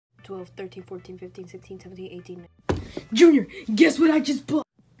12, 13, 14, 15, 16, 17, 18. Junior, guess what I just bought?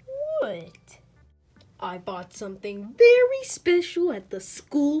 What? I bought something very special at the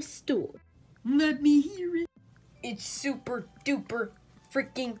school store. Let me hear it. It's super duper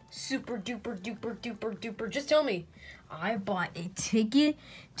freaking super duper duper duper duper. Just tell me. I bought a ticket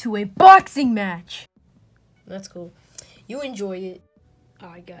to a boxing match. That's cool. You enjoy it.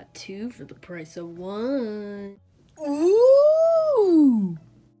 I got 2 for the price of 1. Ooh!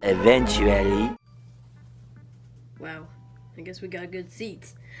 Eventually. Wow. I guess we got good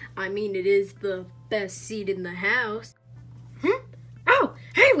seats. I mean, it is the best seat in the house. Oh,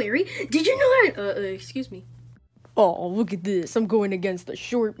 hey Larry, did you know that, excuse me. Oh, look at this. I'm going against the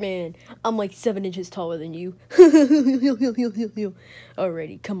short man. I'm like 7 inches taller than you.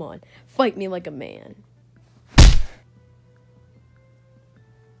 Alrighty, come on. Fight me like a man.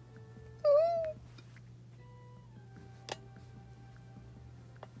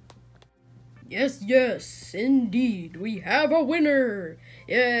 Yes, indeed. We have a winner.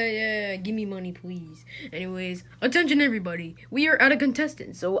 Yeah, give me money, please. Anyways, attention everybody. We are out of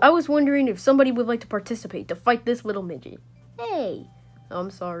contestants, so I was wondering if somebody would like to participate to fight this little midget. Hey,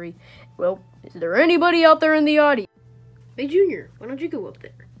 I'm sorry. Well, is there anybody out there in the audience? Hey, Junior, why don't you go up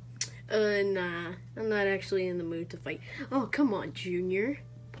there? Nah, I'm not actually in the mood to fight. Oh, come on, Junior.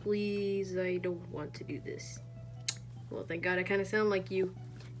 Please, I don't want to do this. Well, thank God I kind of sound like you.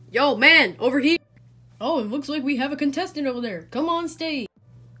 Yo, man, over here. Oh, it looks like we have a contestant over there. Come on stage.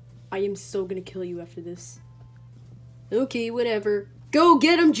 I am so gonna kill you after this. Okay, whatever. Go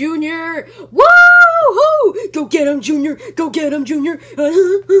get him, Junior! Woo-hoo! Go get him, Junior! Go get him, Junior!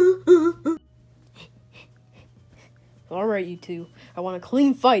 Alright, you two. I want a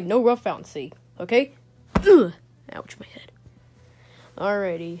clean fight, no rough out, see? Okay? Ugh. Ouch, my head.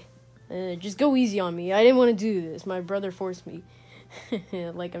 Alrighty. Just go easy on me. I didn't want to do this. My brother forced me.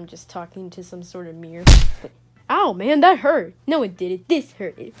 Like I'm just talking to some sort of mirror. Ow, man, that hurt. No, it didn't. This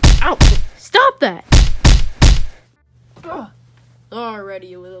hurt. Ow! Stop that! Alrighty,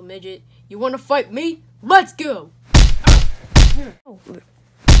 you little midget. You want to fight me? Let's go! No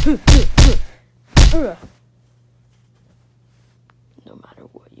matter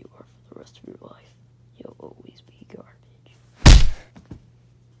what you are for the rest of your life, you'll always be garbage.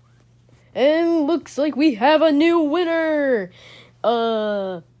 And looks like we have a new winner!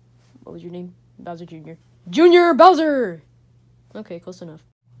 What was your name? Bowser Jr. Junior Bowser! Okay, close enough.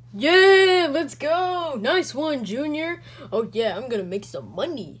 Yeah, let's go! Nice one, Junior! Oh yeah, I'm gonna make some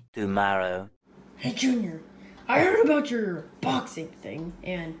money. Tomorrow. Hey, Junior, I heard about your boxing thing,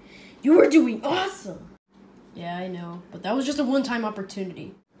 and you were doing awesome! Yeah, I know, but that was just a one-time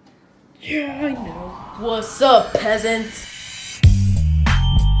opportunity. Yeah, I know. What's up, peasants?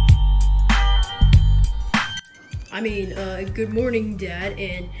 I mean, good morning, Dad,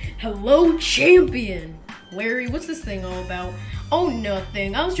 and hello, champion! Larry, what's this thing all about? Oh,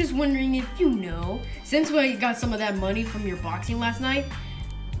 nothing. I was just wondering if you know, since we got some of that money from your boxing last night,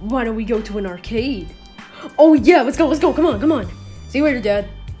 why don't we go to an arcade? Oh, yeah, let's go, come on. See you later, Dad.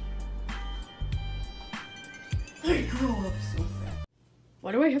 I grow up so fast.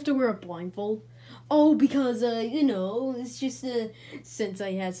 Why do I have to wear a blindfold? Oh, because, you know, it's just, since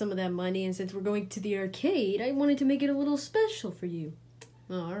I had some of that money and since we're going to the arcade, I wanted to make it a little special for you.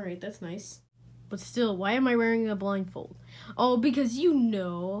 Oh, alright, that's nice. But still, why am I wearing a blindfold? Oh, because, you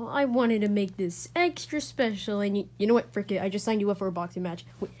know, I wanted to make this extra special, and you know what, frick it, I just signed you up for a boxing match.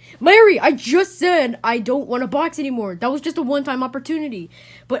 Wait, Larry, I just said I don't want to box anymore. That was just a one-time opportunity.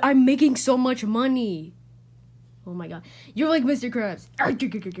 But I'm making so much money. Oh my god. You're like Mr. Krabs.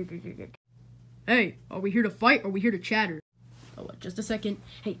 Hey, are we here to fight or are we here to chatter? Oh, just a second.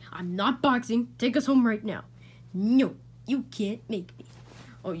 Hey, I'm not boxing. Take us home right now. No, you can't make me.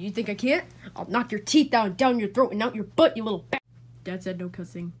 Oh, you think I can't? I'll knock your teeth down your throat and out your butt, you little bat. Dad said no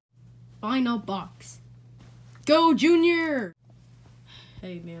cussing. Fine, I'll box. Go, Junior!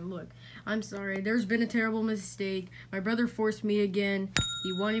 Hey, man, look. I'm sorry. There's been a terrible mistake. My brother forced me again.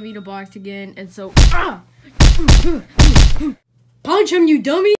 He wanted me to box again, and so... Ah! Punch him, you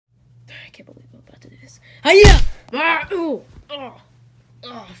dummy! I can't believe I'm about to do this. Hiya! Ah!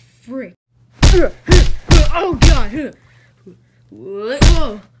 Oh, frick. Oh, God!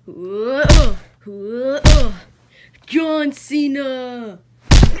 John Cena!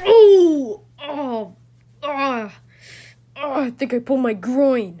 I think I pulled my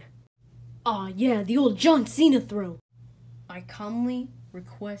groin. Yeah, the old John Cena throw. I calmly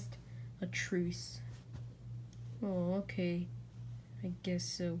request a truce. Oh, okay. I guess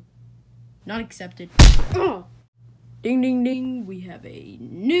so. Not accepted. Ding, ding, ding. We have a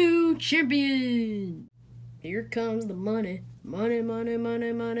new champion. Here comes the money. Money, money,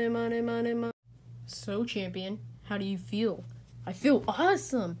 money, money, money, money, money. So, champion, how do you feel? I feel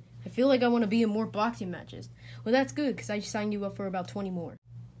awesome. I feel like I want to be in more boxing matches. Well, that's good, because I signed you up for about 20 more.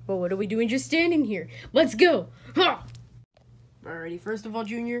 Well, what are we doing just standing here? Let's go! Ha! Alrighty, first of all,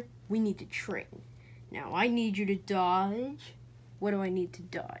 Junior, we need to train. Now, I need you to dodge. What do I need to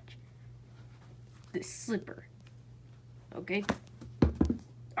dodge? This slipper. Okay?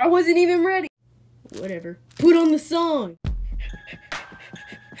 I wasn't even ready! Whatever. Put on the song!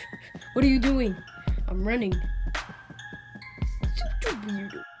 What are you doing? I'm running.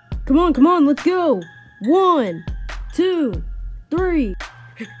 Come on, let's go! 1, 2, 3,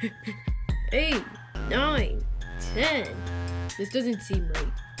 8, 9, 10. This doesn't seem right.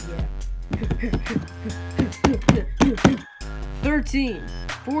 Yeah. 13,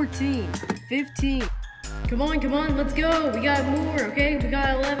 14, 15. Come on, let's go. We got more, okay? We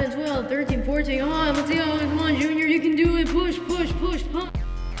got 11, 12, 13, 14. Come on, let's go. Come on, Junior, you can do it. Push, pump.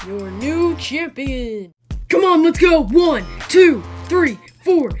 Your new champion. Come on, let's go. 1, 2, 3,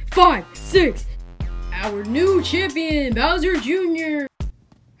 4, 5, 6. Our new champion, Bowser Jr.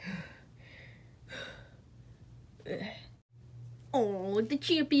 Oh, the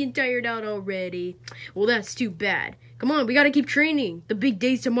champion tired out already. Well, that's too bad. Come on, we gotta keep training. The big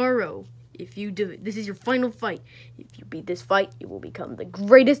day's tomorrow. If you do it, this is your final fight. If you beat this fight, you will become the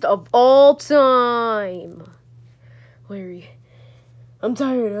greatest of all time. Larry, I'm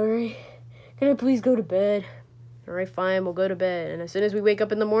tired, alright? Can I please go to bed? Alright, fine, we'll go to bed. And as soon as we wake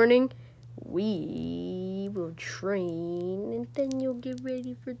up in the morning, we will train. And then you'll get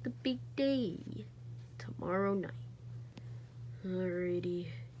ready for the big day. Tomorrow night. Alrighty.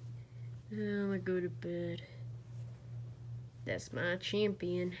 I'm gonna go to bed. That's my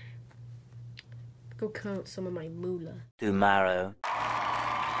champion. Go count some of my moolah. Tomorrow.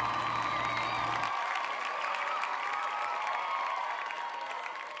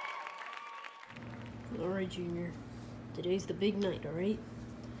 Alright, Junior. Today's the big night, alright?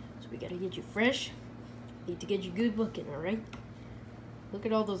 So we gotta get you fresh. Need to get you good looking, alright? Look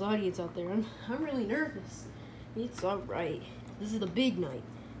at all those audience out there. I'm really nervous. It's alright. This is the big night.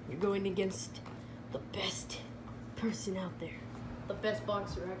 You're going against the best person out there. The best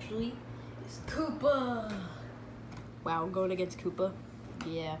boxer, actually, is Koopa. Wow, I'm going against Koopa?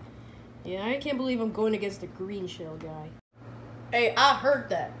 Yeah. Yeah, I can't believe I'm going against the green shell guy. Hey, I heard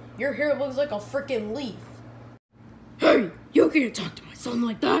that. Your hair looks like a freaking leaf. Hey, you can't talk to my son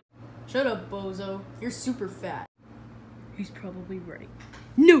like that. Shut up, bozo. You're super fat. He's probably right.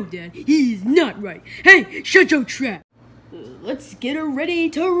 No, Dad, he is not right. Hey, shut your trap. Let's get her ready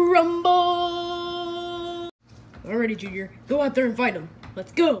to rumble. Alrighty, Junior. Go out there and fight him.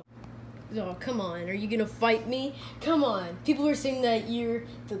 Let's go. Oh, come on. Are you gonna fight me? Come on. People are saying that you're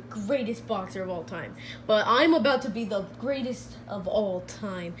the greatest boxer of all time. But I'm about to be the greatest of all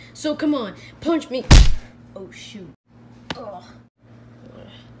time. So come on. Punch me. Oh, shoot. Ugh.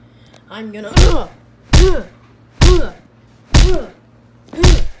 I'm gonna...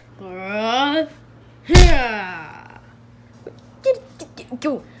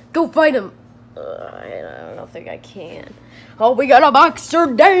 Go fight him. I don't think I can. Oh, we got a boxer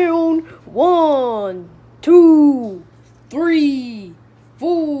down. 1, 2, 3,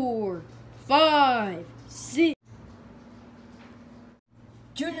 4, 5, 6.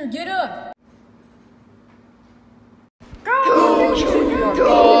 Junior, get up. Go, Junior.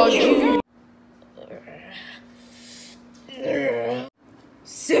 Go, Junior.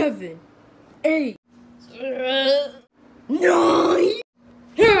 7, 8, 9.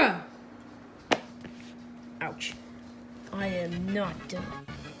 Ouch. I am not done.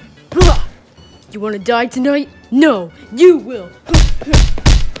 You want to die tonight? No, you will.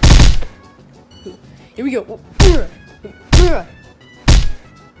 Here we go.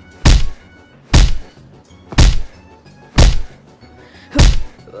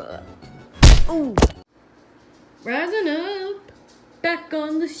 Ooh. Rising up, back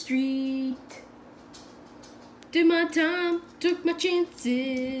on the street. Did my time, took my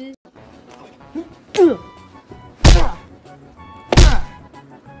chances. Oh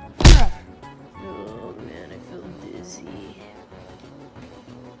man, I feel dizzy.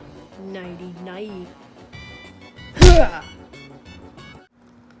 Nighty-night.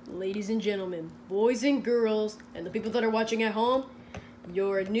 Ladies and gentlemen, boys and girls, and the people that are watching at home,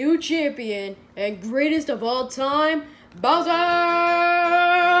 your new champion and greatest of all time, Bowser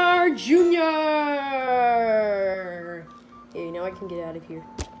Jr. Hey, now I can get out of here.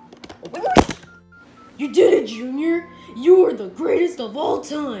 You did it, Junior! You're the greatest of all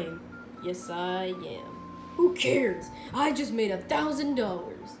time! Yes, I am. Who cares? I just made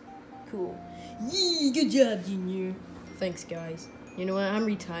 $1,000. Cool. Yee, good job, Junior. Thanks, guys. You know what? I'm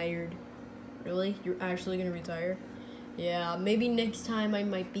retired. Really? You're actually gonna retire? Yeah, maybe next time I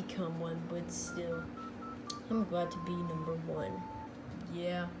might become one, but still. I'm glad to be number one.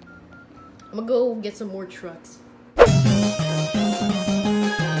 Yeah. I'm gonna go get some more trucks.